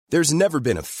There's never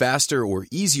been a faster or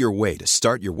easier way to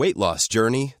start your weight loss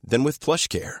journey than with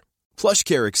PlushCare.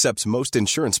 PlushCare accepts most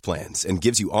insurance plans and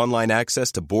gives you online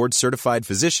access to board-certified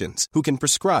physicians who can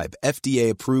prescribe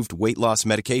FDA-approved weight loss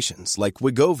medications like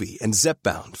Wegovy and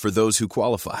Zepbound for those who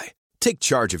qualify. Take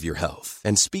charge of your health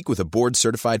and speak with a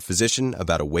board-certified physician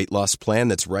about a weight loss plan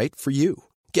that's right for you.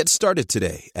 Get started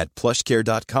today at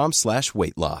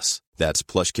plushcare.com/weight loss. That's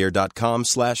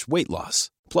plushcare.com/weight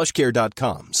loss.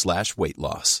 plushcare.com/weight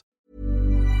loss.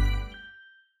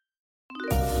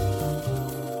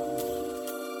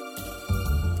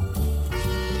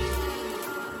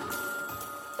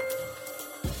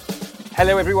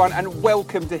 Hello everyone and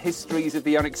welcome to Histories of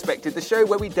the Unexpected, the show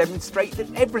where we demonstrate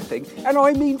that everything, and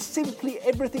I mean simply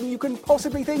everything you can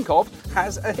possibly think of,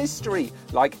 has a history,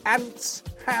 like ants,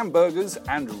 hamburgers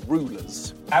and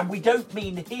rulers. And we don't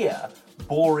mean here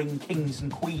boring kings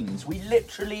and queens, we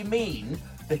literally mean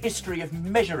the history of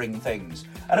measuring things.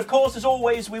 And of course, as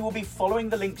always, we will be following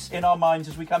the links in our minds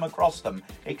as we come across them,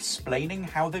 explaining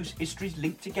how those histories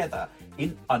link together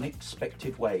in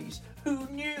unexpected ways. Who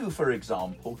knew, for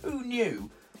example,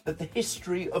 that the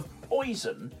history of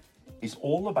poison is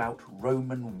all about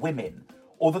Roman women?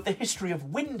 Or that the history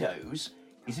of windows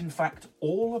is in fact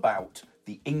all about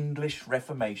the English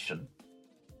Reformation?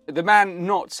 The man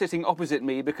not sitting opposite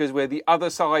me because we're the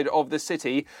other side of the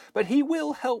city, but he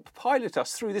will help pilot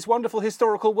us through this wonderful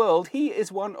historical world. He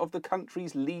is one of the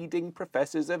country's leading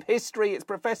professors of history. It's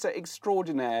Professor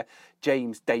Extraordinaire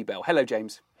James Daybell. Hello,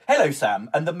 James. Hello,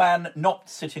 Sam. And the man not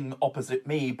sitting opposite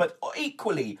me, but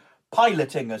equally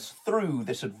piloting us through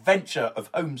this adventure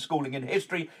of homeschooling in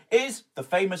history is the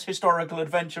famous historical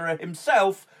adventurer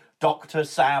himself, Dr.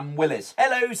 Sam Willis.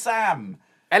 Hello, Sam.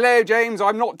 Hello, James.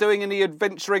 I'm not doing any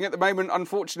adventuring at the moment,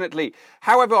 unfortunately.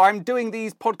 However, I'm doing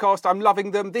these podcasts. I'm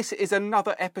loving them. This is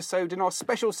another episode in our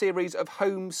special series of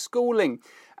homeschooling.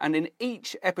 And in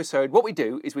each episode, what we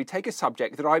do is we take a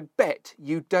subject that I bet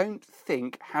you don't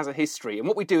think has a history. And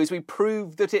what we do is we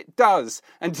prove that it does.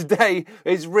 And today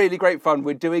is really great fun.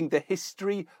 We're doing the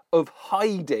history of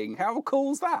hiding. How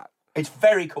cool is that? It's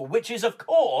very cool, which is, of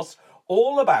course,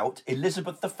 all about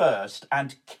Elizabeth I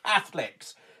and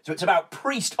Catholics. So it's about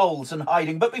priest holes and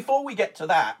hiding. But before we get to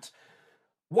that,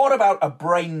 what about a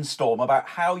brainstorm about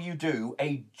how you do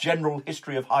a general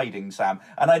history of hiding, Sam?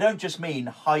 And I don't just mean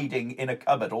hiding in a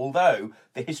cupboard, although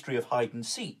the history of hide and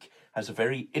seek has a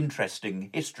very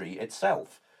interesting history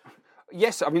itself.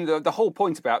 Yes, I mean, the whole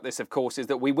point about this, of course, is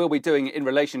that we will be doing it in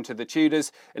relation to the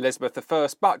Tudors, Elizabeth I,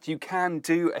 but you can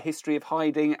do a history of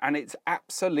hiding, and it's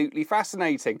absolutely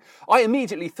fascinating. I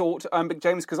immediately thought, Big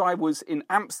James, because I was in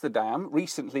Amsterdam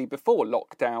recently before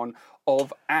lockdown,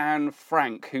 of Anne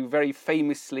Frank, who very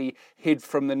famously hid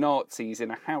from the Nazis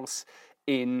in a house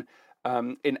in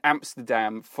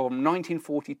Amsterdam from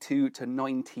 1942 to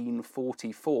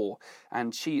 1944,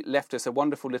 and she left us a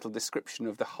wonderful little description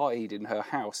of the hide in her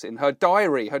house, in her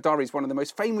diary. Her diary is one of the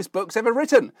most famous books ever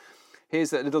written.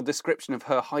 Here's a little description of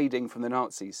her hiding from the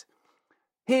Nazis.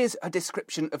 Here's a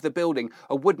description of the building.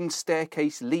 A wooden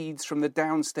staircase leads from the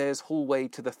downstairs hallway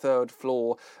to the third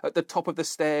floor. At the top of the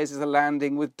stairs is a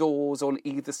landing with doors on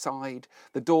either side.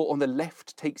 The door on the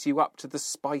left takes you up to the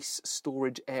spice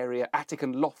storage area, attic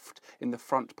and loft in the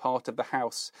front part of the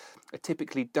house. A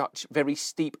typically Dutch, very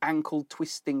steep,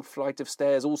 ankle-twisting flight of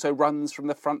stairs also runs from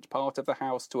the front part of the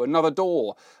house to another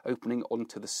door opening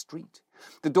onto the street.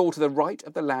 The door to the right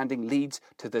of the landing leads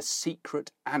to the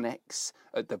secret annex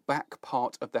at the back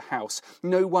part of the house.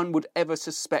 No one would ever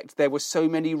suspect there were so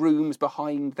many rooms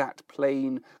behind that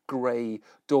plain grey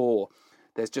door.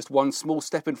 There's just one small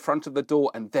step in front of the door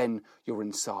and then you're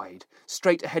inside.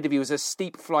 Straight ahead of you is a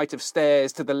steep flight of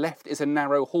stairs. To the left is a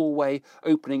narrow hallway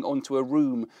opening onto a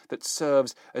room that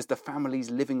serves as the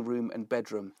family's living room and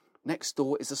bedroom. Next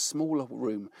door is a smaller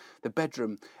room, the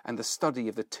bedroom and the study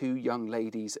of the two young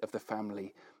ladies of the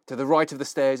family. To the right of the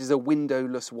stairs is a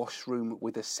windowless washroom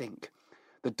with a sink.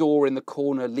 The door in the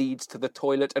corner leads to the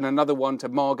toilet and another one to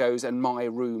Margot's and my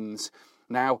rooms.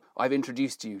 Now I've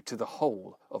introduced you to the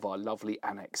whole of our lovely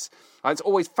annex. It's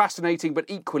always fascinating but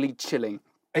equally chilling.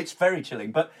 It's very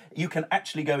chilling, but you can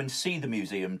actually go and see the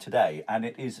museum today, and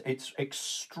it's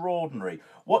extraordinary.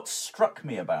 What struck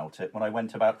me about it when I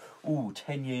went about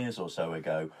 10 years or so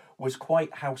ago was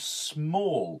quite how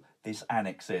small this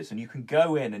annex is, and you can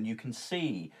go in and you can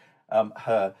see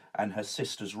her and her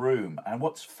sister's room. And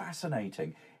what's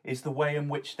fascinating is the way in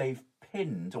which they've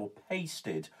pinned or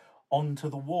pasted onto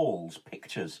the walls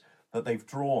pictures that they've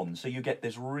drawn. So you get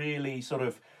this really sort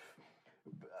of,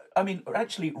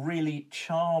 really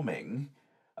charming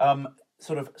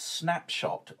sort of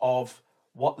snapshot of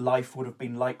what life would have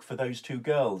been like for those two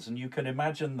girls. And you can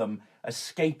imagine them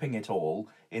escaping it all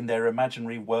in their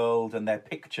imaginary world and their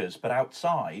pictures, but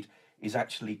outside is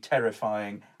actually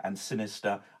terrifying and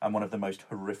sinister and one of the most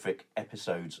horrific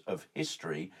episodes of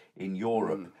history in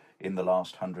Europe in the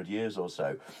last 100 years or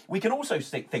so. We can also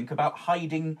think about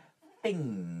hiding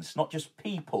things, not just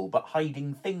people, but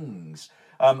hiding things.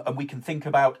 And we can think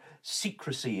about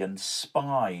secrecy and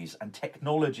spies and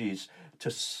technologies to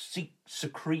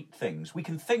secrete things. We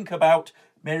can think about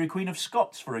Mary Queen of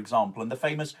Scots, for example, and the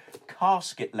famous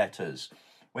casket letters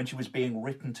when she was being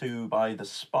written to by the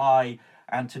spy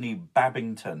Anthony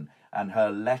Babington, and her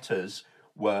letters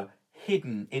were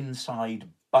hidden inside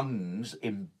bungs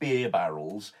in beer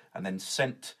barrels and then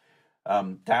sent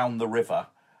down the river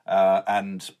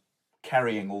and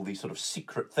carrying all these sort of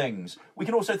secret things. We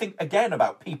can also think again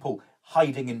about people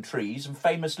hiding in trees, and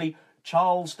famously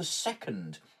Charles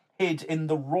II hid in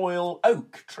the royal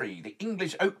oak tree, the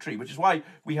English oak tree, which is why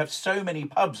we have so many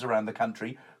pubs around the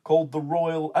country called the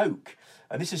Royal Oak.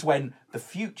 And this is when the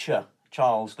future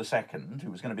Charles II,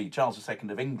 who was going to be Charles II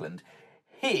of England,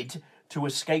 hid to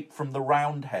escape from the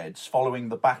Roundheads following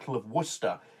the Battle of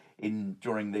Worcester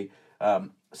during the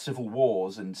Civil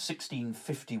Wars in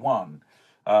 1651.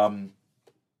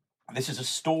 This is a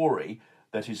story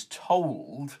that is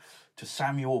told to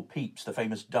Samuel Pepys, the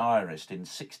famous diarist, in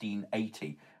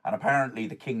 1680. And apparently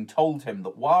the king told him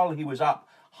that while he was up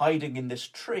hiding in this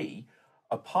tree,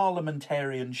 a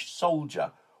parliamentarian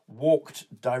soldier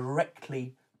walked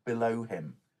directly below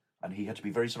him. And he had to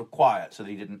be very sort of quiet so that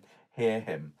he didn't hear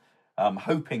him,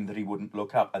 hoping that he wouldn't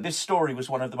look up. And this story was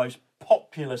one of the most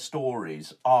popular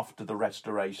stories after the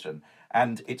Restoration.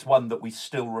 And it's one that we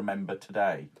still remember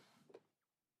today.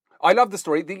 I love the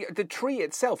story. The tree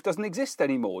itself doesn't exist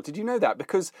anymore. Did you know that?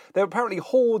 Because there were apparently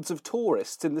hordes of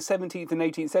tourists in the 17th and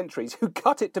 18th centuries who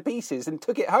cut it to pieces and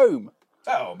took it home.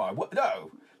 Oh, my... No,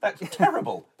 that's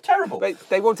terrible. Terrible.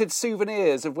 They wanted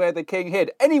souvenirs of where the king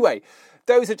hid. Anyway,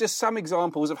 those are just some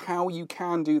examples of how you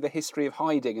can do the history of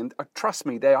hiding. And trust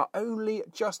me, there are only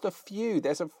just a few.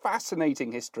 There's a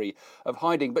fascinating history of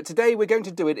hiding. But today we're going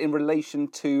to do it in relation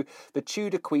to the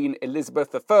Tudor Queen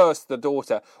Elizabeth I, the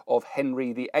daughter of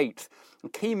Henry VIII. A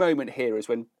key moment here is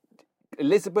when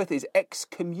Elizabeth is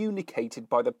excommunicated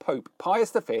by the Pope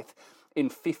Pius V in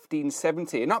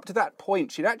 1570. And up to that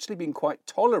point, she'd actually been quite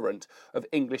tolerant of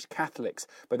English Catholics.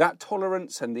 But that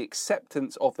tolerance and the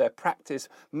acceptance of their practice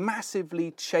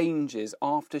massively changes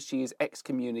after she is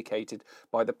excommunicated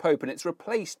by the Pope. And it's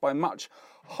replaced by much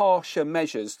harsher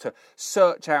measures to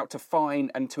search out, to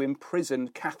fine and to imprison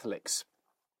Catholics.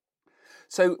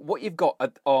 So what you've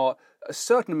got are a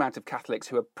certain amount of Catholics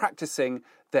who are practicing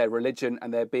their religion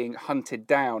and they're being hunted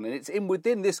down. And it's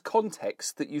within this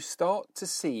context that you start to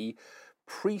see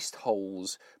priest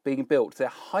holes being built. They're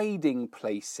hiding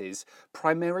places,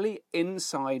 primarily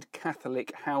inside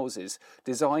Catholic houses,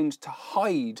 designed to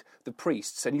hide the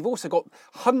priests. And you've also got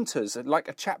hunters, like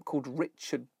a chap called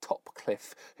Richard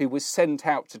Topcliffe, who was sent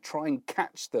out to try and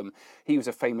catch them. He was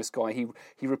a famous guy.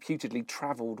 He reputedly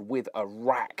travelled with a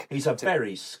rack. He's a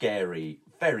very scary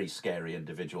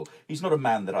individual. He's not a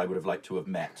man that I would have liked to have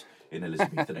met in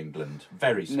Elizabethan England.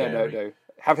 Very scary. No.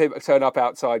 Have him turn up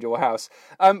outside your house.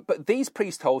 But these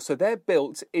priest holes, so they're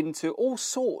built into all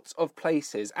sorts of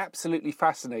places, absolutely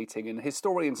fascinating. And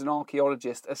historians and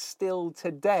archaeologists are still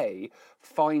today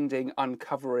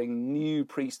uncovering new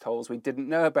priest holes we didn't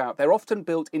know about. They're often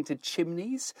built into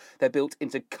chimneys, they're built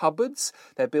into cupboards,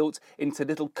 they're built into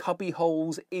little cubby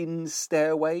holes in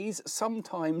stairways,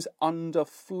 sometimes under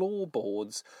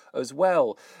floorboards as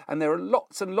well. And there are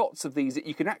lots and lots of these that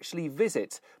you can actually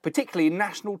visit, particularly in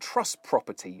National Trust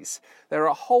properties. There are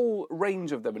a whole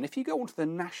range of them. And if you go onto the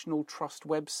National Trust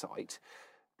website,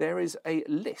 there is a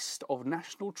list of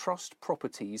National Trust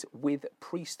properties with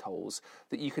priest holes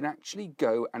that you can actually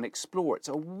go and explore. It's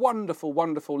a wonderful,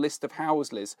 wonderful list of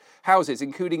houses,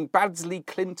 including Baddesley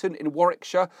Clinton in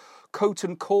Warwickshire,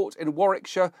 Coton Court in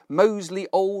Warwickshire, Moseley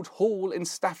Old Hall in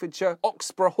Staffordshire,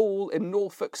 Oxburgh Hall in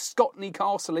Norfolk, Scotney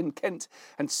Castle in Kent,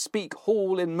 and Speke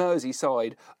Hall in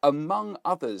Merseyside, among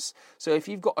others. So if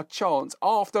you've got a chance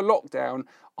after lockdown,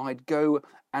 I'd go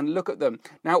and look at them.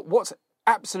 Now, what's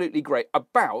absolutely great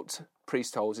about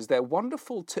priest holes is they're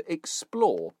wonderful to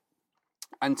explore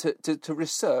and to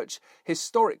research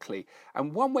historically.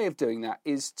 And one way of doing that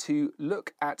is to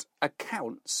look at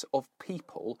accounts of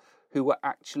people who were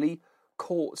actually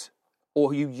caught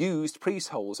or who used priest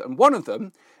holes. And one of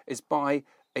them is by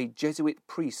a Jesuit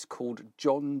priest called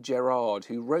John Gerard,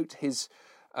 who wrote his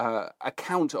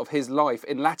account of his life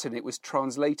in Latin. It was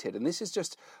translated. And this is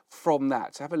just from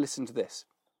that. So have a listen to this.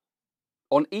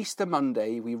 On Easter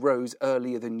Monday we rose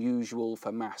earlier than usual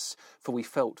for Mass, for we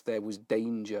felt there was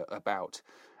danger about.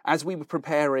 As we were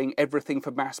preparing everything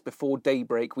for Mass before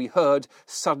daybreak, we heard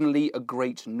suddenly a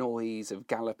great noise of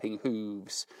galloping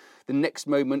hooves. The next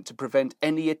moment, to prevent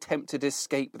any attempted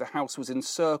escape, the house was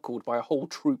encircled by a whole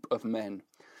troop of men.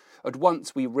 At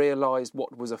once we realised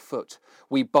what was afoot.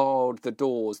 We barred the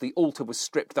doors, the altar was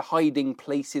stripped, the hiding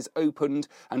places opened,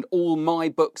 and all my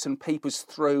books and papers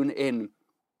thrown in.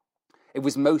 It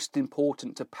was most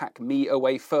important to pack me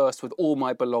away first with all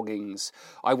my belongings.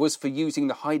 I was for using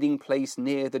the hiding place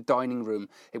near the dining room.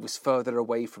 It was further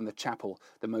away from the chapel,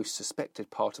 the most suspected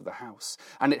part of the house,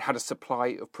 and it had a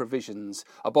supply of provisions,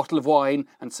 a bottle of wine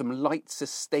and some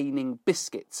light-sustaining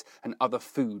biscuits and other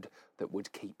food that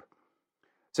would keep.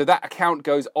 So that account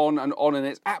goes on, and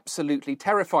it's absolutely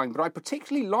terrifying. But I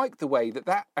particularly like the way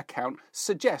that account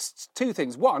suggests two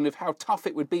things. One, of how tough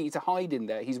it would be to hide in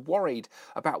there. He's worried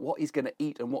about what he's going to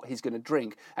eat and what he's going to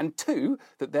drink. And two,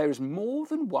 that there is more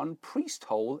than one priest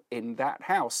hole in that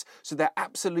house. So they're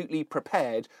absolutely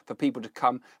prepared for people to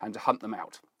come and to hunt them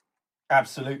out.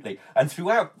 Absolutely. And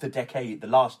throughout the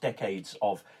last decades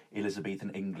of Elizabethan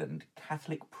England,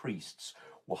 Catholic priests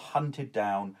were hunted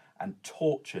down and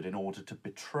tortured in order to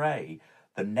betray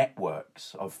the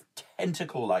networks of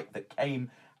tentacle-like that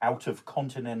came out of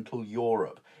continental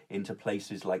Europe into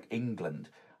places like England.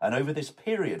 And over this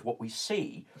period, what we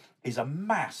see is a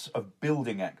mass of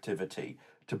building activity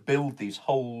to build these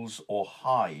holes or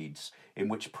hides in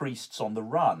which priests on the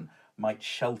run might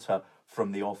shelter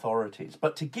from the authorities.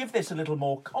 But to give this a little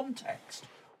more context,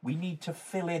 we need to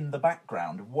fill in the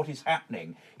background of what is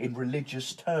happening in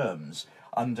religious terms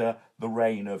under the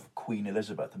reign of Queen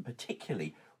Elizabeth, and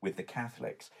particularly with the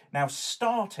Catholics. Now,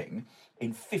 starting in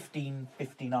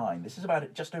 1559, this is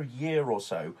about just a year or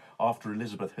so after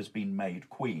Elizabeth has been made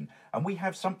queen, and we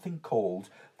have something called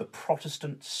the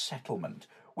Protestant Settlement,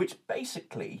 which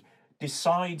basically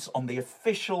decides on the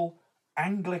official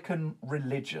Anglican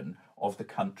religion of the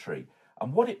country.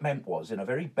 And what it meant was, in a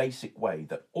very basic way,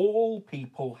 that all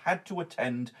people had to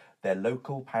attend their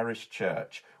local parish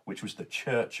church, which was the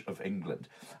Church of England.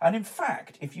 And in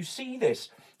fact, if you see this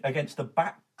against the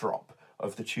backdrop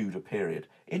of the Tudor period,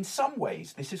 in some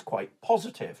ways this is quite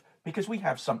positive, because we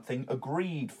have something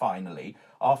agreed finally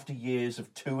after years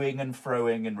of toing and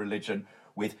froing in religion,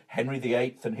 with Henry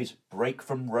VIII and his break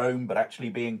from Rome, but actually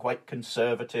being quite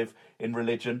conservative in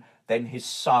religion, then his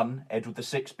son, Edward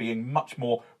VI, being much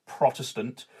more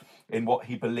Protestant in what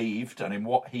he believed and in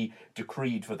what he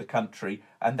decreed for the country,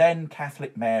 and then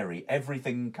Catholic Mary.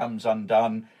 Everything comes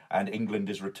undone and England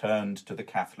is returned to the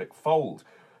Catholic fold.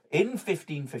 In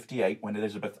 1558, when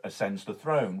Elizabeth ascends the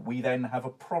throne, we then have a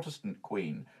Protestant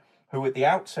queen who at the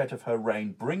outset of her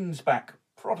reign brings back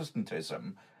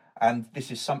Protestantism, and this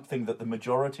is something that the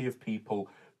majority of people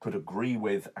could agree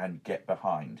with and get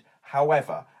behind.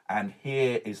 However, and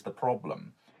here is the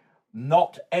problem,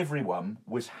 not everyone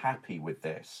was happy with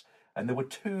this. And there were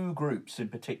two groups in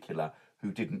particular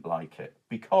who didn't like it,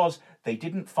 because they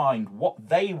didn't find what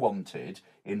they wanted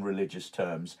in religious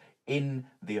terms in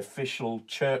the official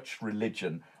church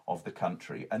religion of the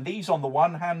country. And these, on the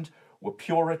one hand, were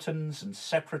Puritans and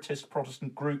separatist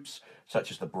Protestant groups,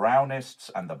 such as the Brownists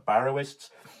and the Barrowists.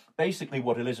 Basically,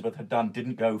 what Elizabeth had done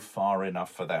didn't go far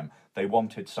enough for them. They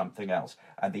wanted something else.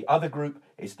 And the other group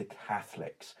is the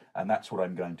Catholics, and that's what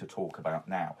I'm going to talk about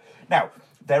now. Now,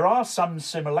 there are some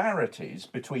similarities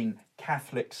between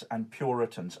Catholics and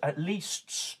Puritans, at least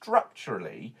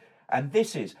structurally, and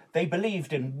this is, they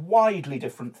believed in widely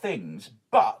different things,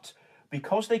 but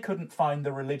because they couldn't find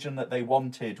the religion that they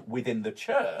wanted within the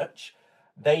church,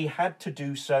 they had to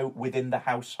do so within the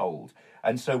household.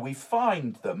 And so we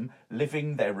find them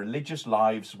living their religious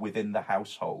lives within the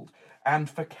household. And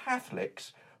for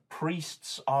Catholics,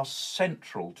 priests are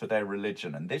central to their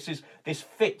religion. And this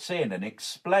fits in and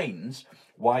explains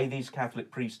why these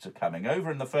Catholic priests are coming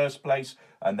over in the first place,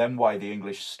 and then why the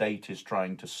English state is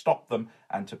trying to stop them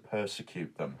and to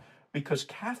persecute them. Because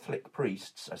Catholic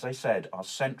priests, as I said, are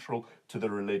central to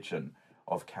the religion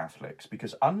of Catholics.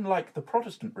 Because unlike the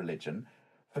Protestant religion,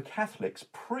 for Catholics,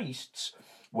 priests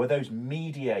were those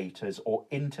mediators or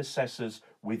intercessors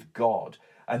with God,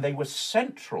 and they were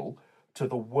central to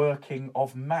the working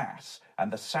of Mass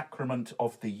and the sacrament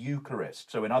of the Eucharist.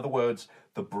 So in other words,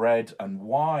 the bread and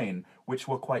wine, which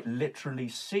were quite literally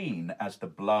seen as the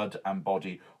blood and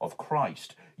body of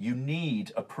Christ. You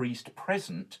need a priest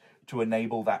present to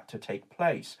enable that to take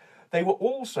place. They were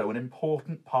also an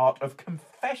important part of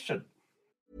confession.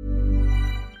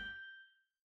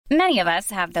 Many of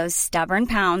us have those stubborn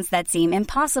pounds that seem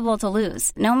impossible to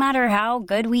lose, no matter how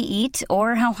good we eat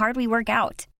or how hard we work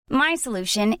out. My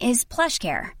solution is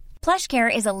PlushCare.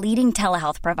 PlushCare is a leading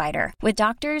telehealth provider with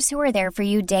doctors who are there for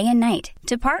you day and night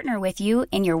to partner with you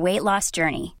in your weight loss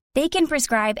journey. They can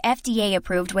prescribe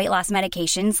FDA-approved weight loss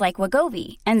medications like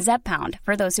Wegovy and Zepbound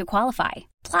for those who qualify.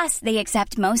 Plus, they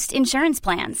accept most insurance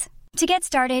plans. To get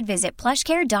started, visit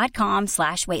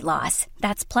plushcare.com/weightloss.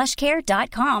 That's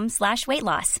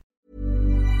plushcare.com/weightloss.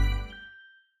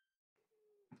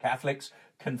 Catholics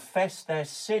confess their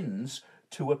sins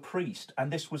to a priest, and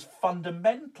this was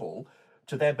fundamental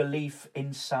to their belief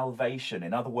in salvation.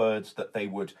 In other words, that they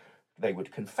would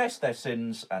confess their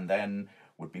sins and then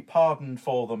would be pardoned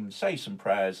for them, say some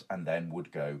prayers, and then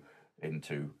would go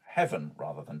into heaven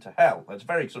rather than to hell. That's a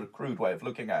very sort of crude way of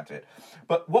looking at it.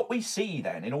 But what we see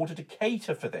then, in order to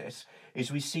cater for this,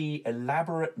 is we see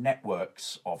elaborate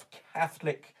networks of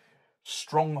Catholic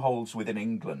strongholds within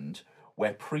England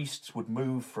where priests would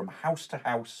move from house to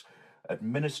house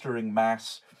administering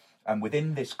mass, and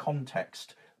within this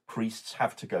context priests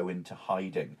have to go into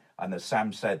hiding. And as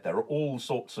Sam said, there are all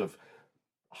sorts of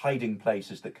hiding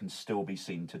places that can still be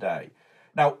seen today.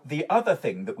 Now, the other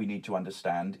thing that we need to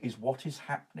understand is what is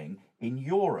happening in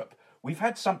Europe. We've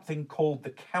had something called the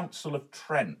Council of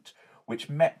Trent, which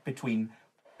met between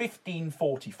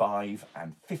 1545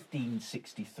 and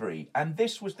 1563, and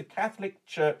this was the Catholic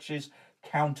Church's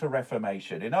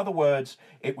counter-reformation. In other words,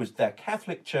 it was their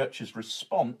Catholic Church's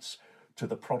response to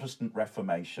the Protestant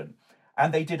Reformation.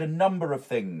 And they did a number of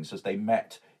things as they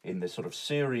met in this sort of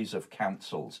series of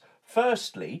councils.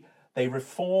 Firstly, they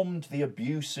reformed the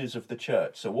abuses of the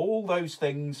church. So all those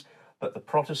things that the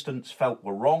Protestants felt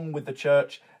were wrong with the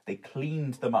church, they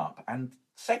cleaned them up. And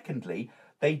secondly,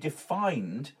 they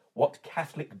defined what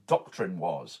Catholic doctrine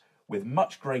was with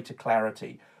much greater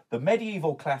clarity. The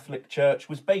medieval Catholic Church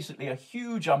was basically a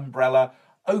huge umbrella,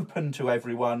 open to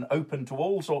everyone, open to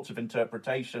all sorts of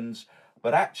interpretations,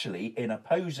 but actually, in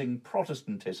opposing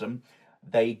Protestantism,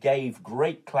 they gave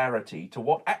great clarity to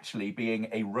what actually being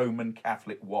a Roman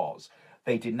Catholic was.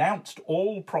 They denounced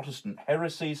all Protestant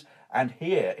heresies, and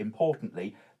here,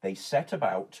 importantly, they set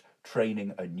about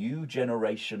training a new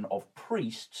generation of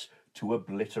priests to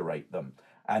obliterate them.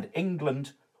 And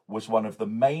England was one of the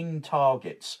main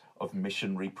targets of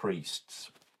missionary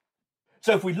priests.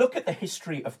 So if we look at the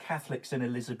history of Catholics in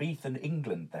Elizabethan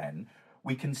England then,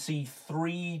 we can see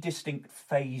three distinct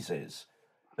phases.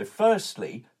 So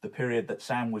firstly, the period that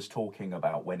Sam was talking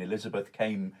about when Elizabeth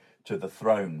came to the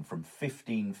throne from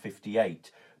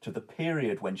 1558 to the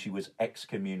period when she was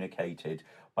excommunicated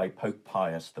by Pope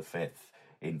Pius V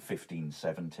in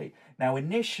 1570. Now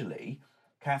initially,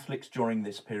 Catholics during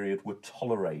this period were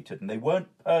tolerated and they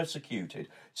weren't persecuted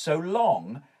so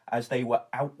long as they were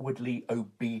outwardly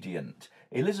obedient.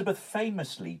 Elizabeth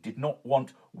famously did not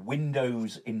want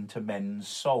windows into men's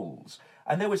souls.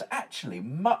 And there was actually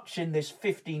much in this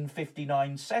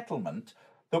 1559 settlement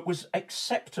that was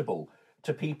acceptable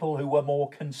to people who were more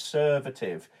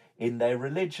conservative in their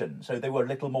religion. So they were a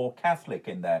little more Catholic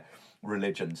in their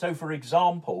religion. So, for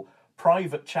example,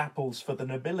 private chapels for the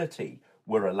nobility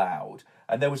were allowed.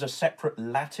 And there was a separate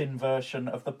Latin version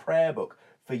of the prayer book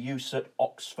for use at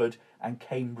Oxford and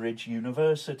Cambridge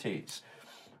universities.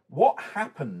 What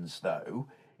happens, though,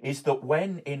 is that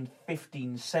when in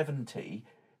 1570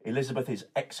 Elizabeth is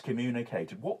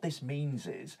excommunicated, what this means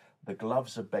is the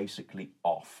gloves are basically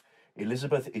off.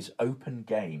 Elizabeth is open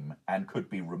game and could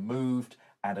be removed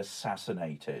and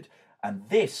assassinated. And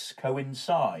this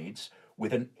coincides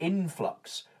with an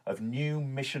influx of new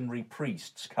missionary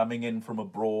priests coming in from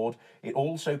abroad. It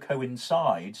also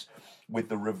coincides with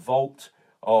the revolt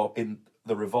of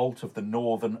the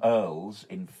Northern Earls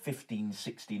in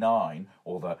 1569,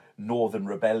 or the Northern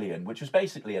Rebellion, which was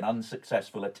basically an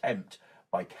unsuccessful attempt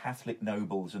by Catholic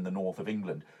nobles in the north of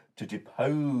England to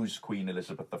depose Queen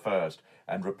Elizabeth I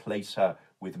and replace her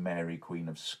with Mary, Queen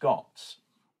of Scots.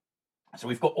 So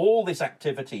we've got all this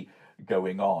activity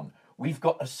going on. We've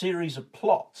got a series of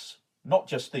plots, not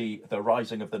just the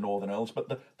rising of the Northern Earls, but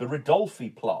the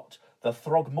Ridolfi plot, the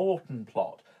Throgmorton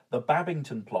plot, the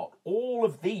Babington plot. All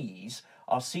of these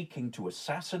are seeking to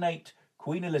assassinate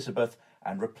Queen Elizabeth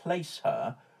and replace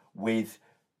her with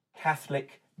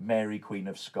Catholic Mary, Queen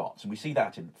of Scots. And we see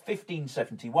that in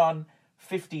 1571,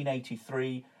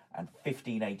 1583, and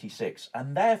 1586.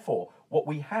 And therefore, what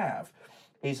we have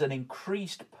is an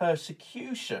increased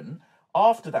persecution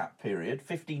after that period,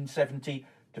 1570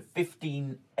 to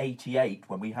 1588,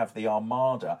 when we have the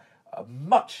Armada, a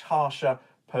much harsher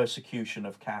persecution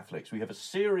of Catholics. We have a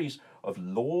series of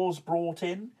laws brought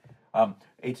in.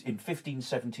 It's in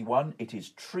 1571, it is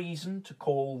treason to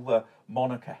call the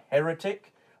monarch a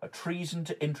heretic, a treason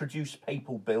to introduce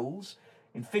papal bills.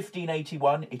 In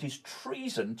 1581, it is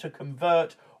treason to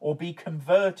convert or be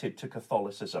converted to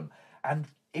Catholicism. And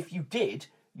if you did,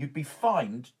 you'd be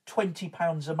fined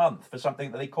 £20 a month for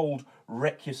something that they called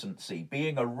recusancy.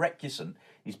 Being a recusant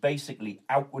is basically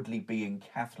outwardly being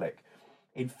Catholic.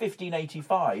 In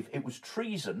 1585, it was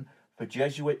treason for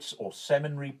Jesuits or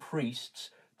seminary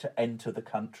priests to enter the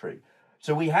country.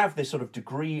 So we have this sort of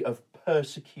degree of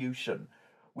persecution.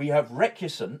 We have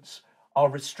recusants are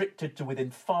restricted to within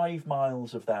 5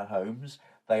 miles of their homes.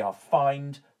 They are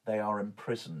fined, they are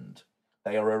imprisoned,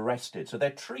 they are arrested. So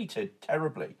they're treated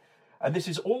terribly. And this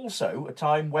is also a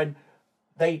time when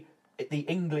the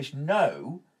English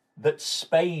know that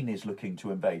Spain is looking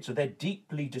to invade. So they're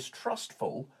deeply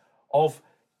distrustful of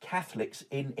Catholics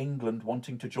in England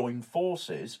wanting to join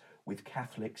forces with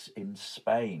Catholics in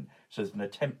Spain. So there's an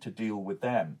attempt to deal with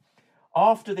them.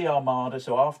 After the Armada,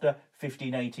 so after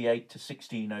 1588 to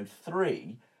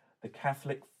 1603, the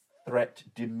Catholic threat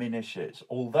diminishes,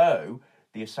 although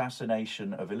the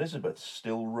assassination of Elizabeth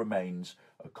still remains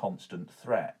a constant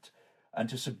threat. And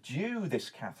to subdue this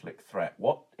Catholic threat,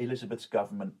 what Elizabeth's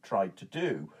government tried to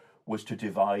do was to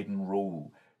divide and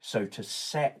rule, so to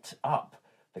set up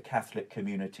the Catholic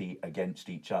community against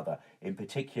each other, in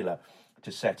particular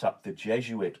to set up the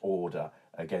Jesuit order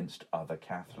against other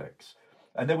Catholics.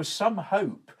 And there was some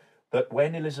hope that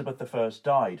when Elizabeth I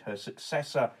died, her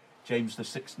successor, James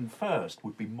VI I,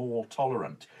 would be more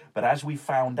tolerant. But as we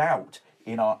found out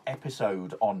in our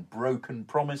episode on broken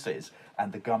promises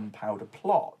and the Gunpowder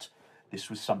Plot, this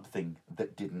was something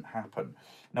that didn't happen.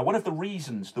 Now, one of the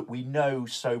reasons that we know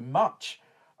so much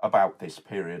about this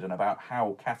period and about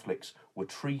how Catholics were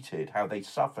treated, how they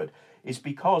suffered, is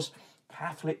because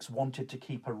Catholics wanted to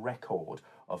keep a record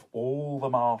of all the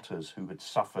martyrs who had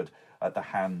suffered at the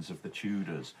hands of the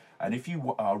Tudors. And if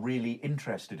you are really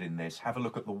interested in this, have a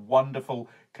look at the wonderful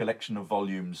collection of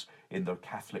volumes in the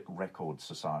Catholic Record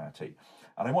Society.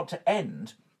 And I want to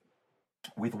end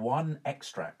with one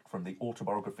extract from the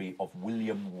autobiography of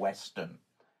William Weston.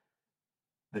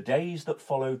 The days that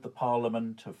followed the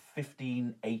Parliament of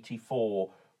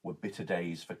 1584 were bitter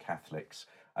days for Catholics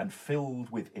and filled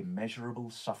with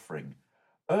immeasurable suffering.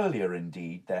 Earlier,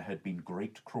 indeed, there had been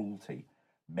great cruelty.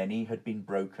 Many had been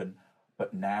broken,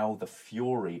 but now the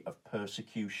fury of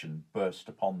persecution burst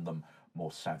upon them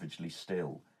more savagely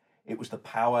still. It was the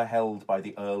power held by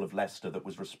the Earl of Leicester that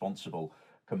was responsible,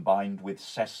 combined with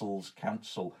Cecil's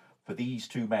counsel. For these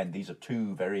two men, these are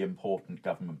two very important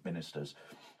government ministers,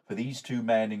 for these two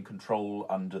men in control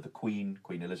under the Queen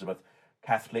Elizabeth,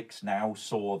 Catholics now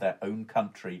saw their own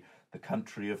country, the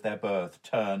country of their birth,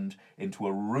 turned into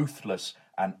a ruthless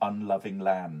and unloving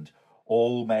land.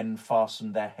 All men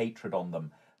fastened their hatred on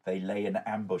them. They lay in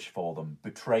ambush for them,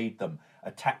 betrayed them,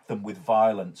 attacked them with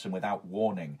violence and without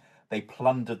warning. They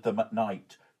plundered them at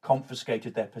night,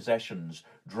 confiscated their possessions,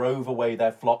 drove away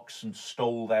their flocks and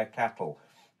stole their cattle.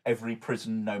 Every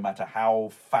prison, no matter how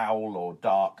foul or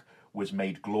dark, was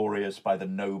made glorious by the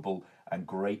noble and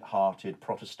great-hearted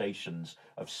protestations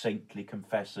of saintly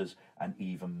confessors and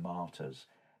even martyrs.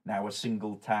 Now a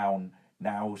single town,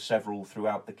 now several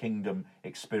throughout the kingdom,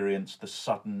 experienced the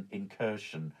sudden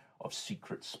incursion of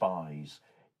secret spies.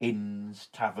 Inns,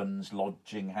 taverns,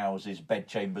 lodging houses,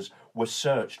 bedchambers were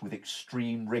searched with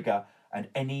extreme rigour, and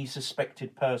any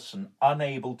suspected person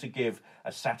unable to give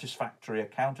a satisfactory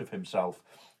account of himself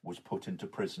was put into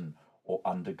prison or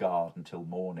under guard until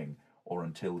morning, or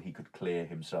until he could clear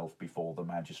himself before the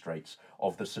magistrates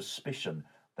of the suspicion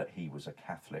that he was a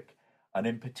Catholic, and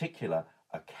in particular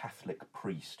a Catholic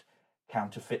priest.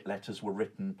 Counterfeit letters were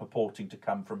written purporting to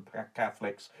come from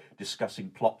Catholics discussing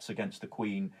plots against the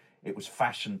Queen. It was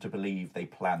fashion to believe they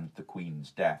planned the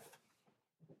Queen's death.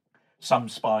 Some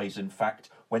spies, in fact,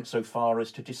 went so far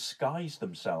as to disguise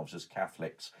themselves as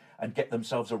Catholics and get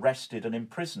themselves arrested and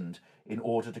imprisoned in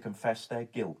order to confess their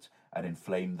guilt and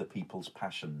inflame the people's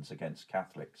passions against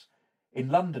Catholics. In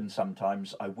London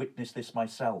sometimes I witnessed this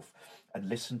myself and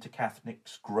listened to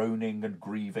Catholics groaning and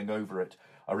grieving over it.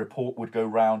 A report would go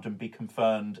round and be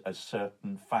confirmed as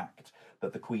certain fact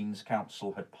that the Queen's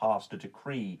Council had passed a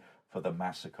decree for the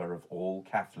massacre of all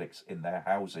Catholics in their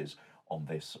houses on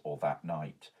this or that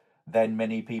night. Then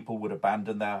many people would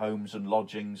abandon their homes and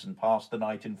lodgings and pass the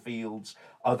night in fields.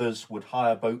 Others would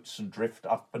hire boats and drift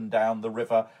up and down the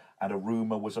river, and a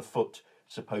rumour was afoot,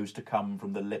 supposed to come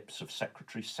from the lips of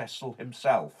Secretary Cecil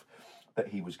himself, that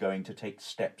he was going to take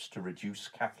steps to reduce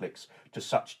Catholics to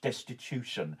such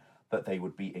destitution that they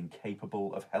would be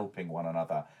incapable of helping one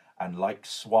another, and like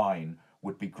swine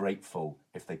would be grateful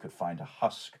if they could find a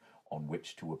husk on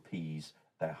which to appease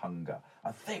their hunger.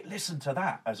 And listen to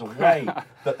that as a way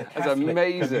that the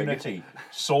Catholic community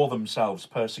saw themselves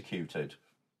persecuted.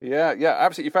 Yeah,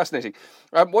 absolutely fascinating.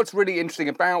 What's really interesting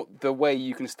about the way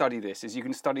you can study this is you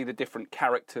can study the different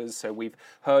characters. So we've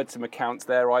heard some accounts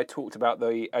there. I talked about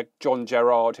the John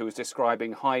Gerard, who was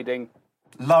describing hiding.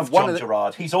 Love John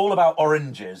Gerard. He's all about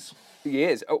oranges. He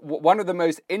is. One of the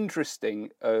most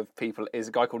interesting of people is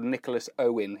a guy called Nicholas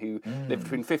Owen, who lived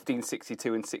between 1562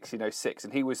 and 1606.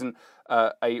 And he was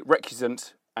a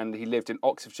recusant, and he lived in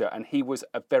Oxfordshire, and he was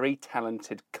a very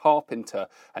talented carpenter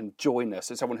and joiner,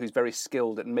 so someone who's very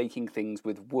skilled at making things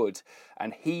with wood.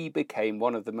 And he became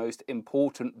one of the most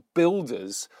important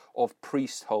builders of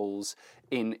priest holes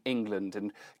in England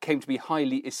and came to be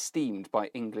highly esteemed by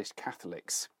English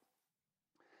Catholics.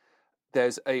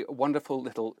 There's a wonderful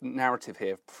little narrative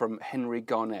here from Henry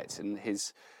Garnett in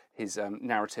his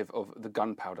narrative of the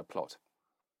Gunpowder Plot.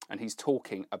 And he's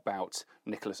talking about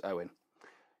Nicholas Owen.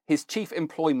 His chief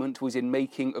employment was in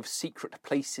making of secret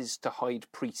places to hide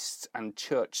priests and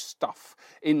church stuff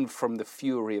in from the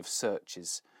fury of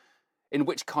searches, in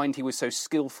which kind he was so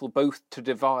skilful both to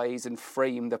devise and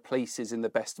frame the places in the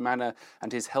best manner,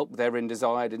 and his help therein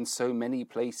desired in so many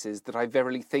places, that I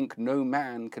verily think no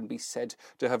man can be said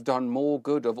to have done more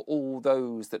good of all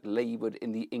those that laboured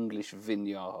in the English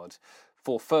vineyard.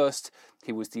 For first,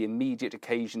 he was the immediate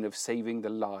occasion of saving the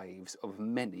lives of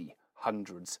many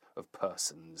hundreds of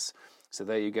persons. So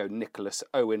there you go, Nicholas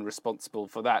Owen responsible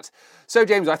for that. So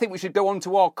James, I think we should go on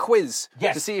to our quiz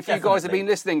to see if you guys have been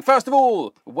listening. First of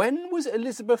all, when was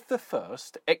Elizabeth I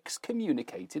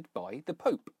excommunicated by the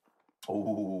Pope?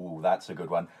 Oh, that's a good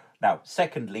one. Now,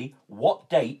 secondly, what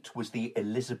date was the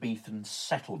Elizabethan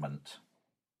settlement?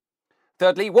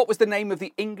 Thirdly, what was the name of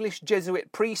the English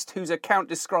Jesuit priest whose account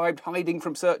described hiding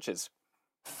from searchers?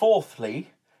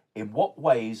 Fourthly, in what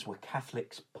ways were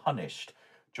Catholics punished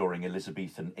during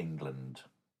Elizabethan England?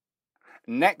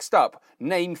 Next up,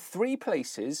 name 3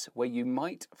 places where you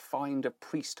might find a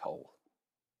priest hole.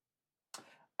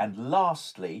 And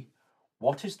lastly,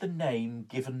 what is the name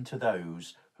given to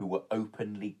those who were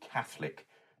openly Catholic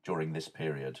during this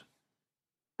period?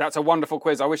 That's a wonderful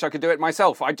quiz. I wish I could do it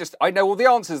myself. I know all the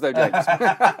answers though, James.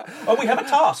 Oh, we have a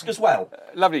task as well.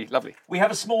 Lovely. We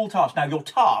have a small task. Now, your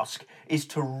task is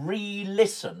to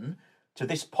re-listen to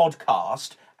this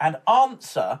podcast and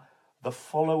answer the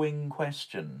following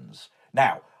questions.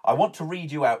 Now, I want to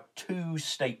read you out 2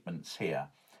 statements here.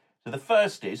 So the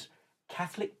first is,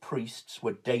 Catholic priests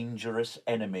were dangerous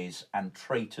enemies and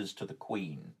traitors to the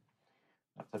Queen.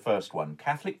 That's the first one.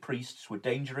 Catholic priests were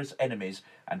dangerous enemies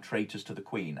and traitors to the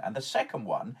Queen. And the second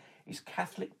one is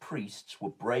Catholic priests were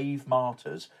brave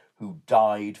martyrs who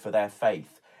died for their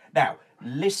faith. Now,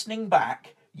 listening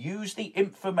back, use the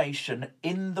information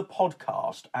in the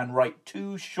podcast and write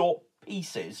 2 short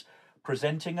pieces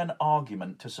presenting an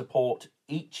argument to support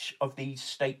each of these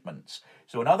statements.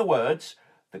 So in other words,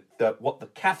 what the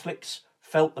Catholics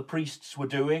felt the priests were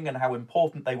doing and how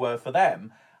important they were for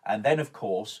them. And then, of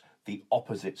course, the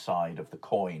opposite side of the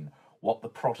coin, what the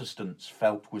Protestants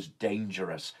felt was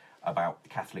dangerous about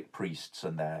Catholic priests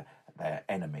and their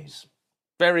enemies.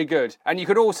 Very good. And you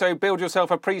could also build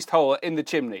yourself a priest hole in the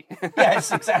chimney.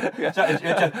 Yes, exactly. So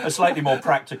a slightly more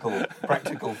practical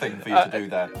thing for you to do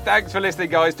there. Thanks for listening,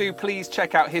 guys. Do please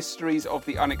check out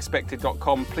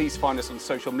historiesoftheunexpected.com. Please find us on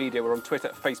social media. We're on Twitter,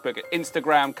 Facebook,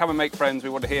 Instagram. Come and make friends.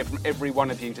 We want to hear from every one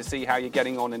of you to see how you're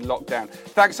getting on in lockdown.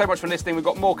 Thanks so much for listening. We've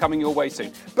got more coming your way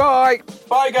soon. Bye.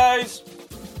 Bye, guys.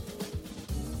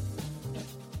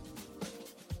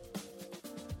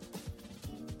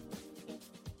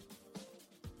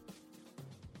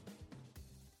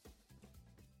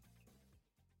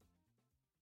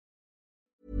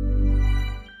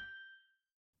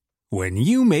 When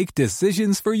you make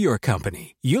decisions for your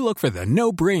company, you look for the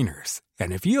no-brainers.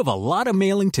 And if you have a lot of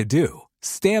mailing to do,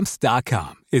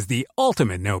 Stamps.com is the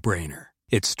ultimate no-brainer.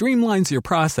 It streamlines your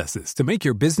processes to make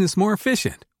your business more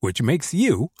efficient, which makes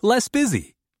you less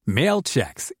busy. Mail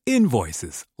checks,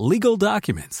 invoices, legal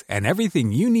documents, and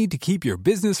everything you need to keep your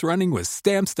business running with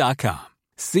Stamps.com.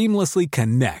 Seamlessly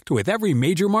connect with every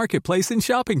major marketplace and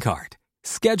shopping cart.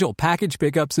 Schedule package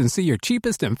pickups and see your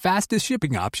cheapest and fastest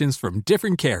shipping options from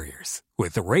different carriers,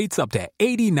 with rates up to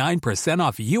 89%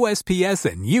 off USPS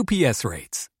and UPS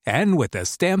rates. And with the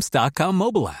Stamps.com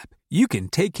mobile app, you can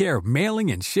take care of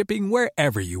mailing and shipping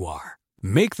wherever you are.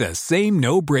 Make the same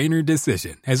no-brainer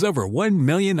decision as over 1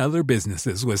 million other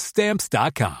businesses with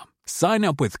Stamps.com. Sign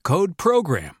up with code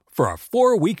PROGRAM for a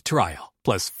 4-week trial,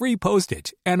 plus free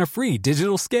postage and a free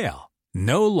digital scale.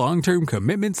 No long-term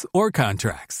commitments or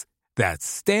contracts. That's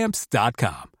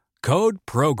Stamps.com. Code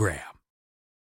PROGRAM.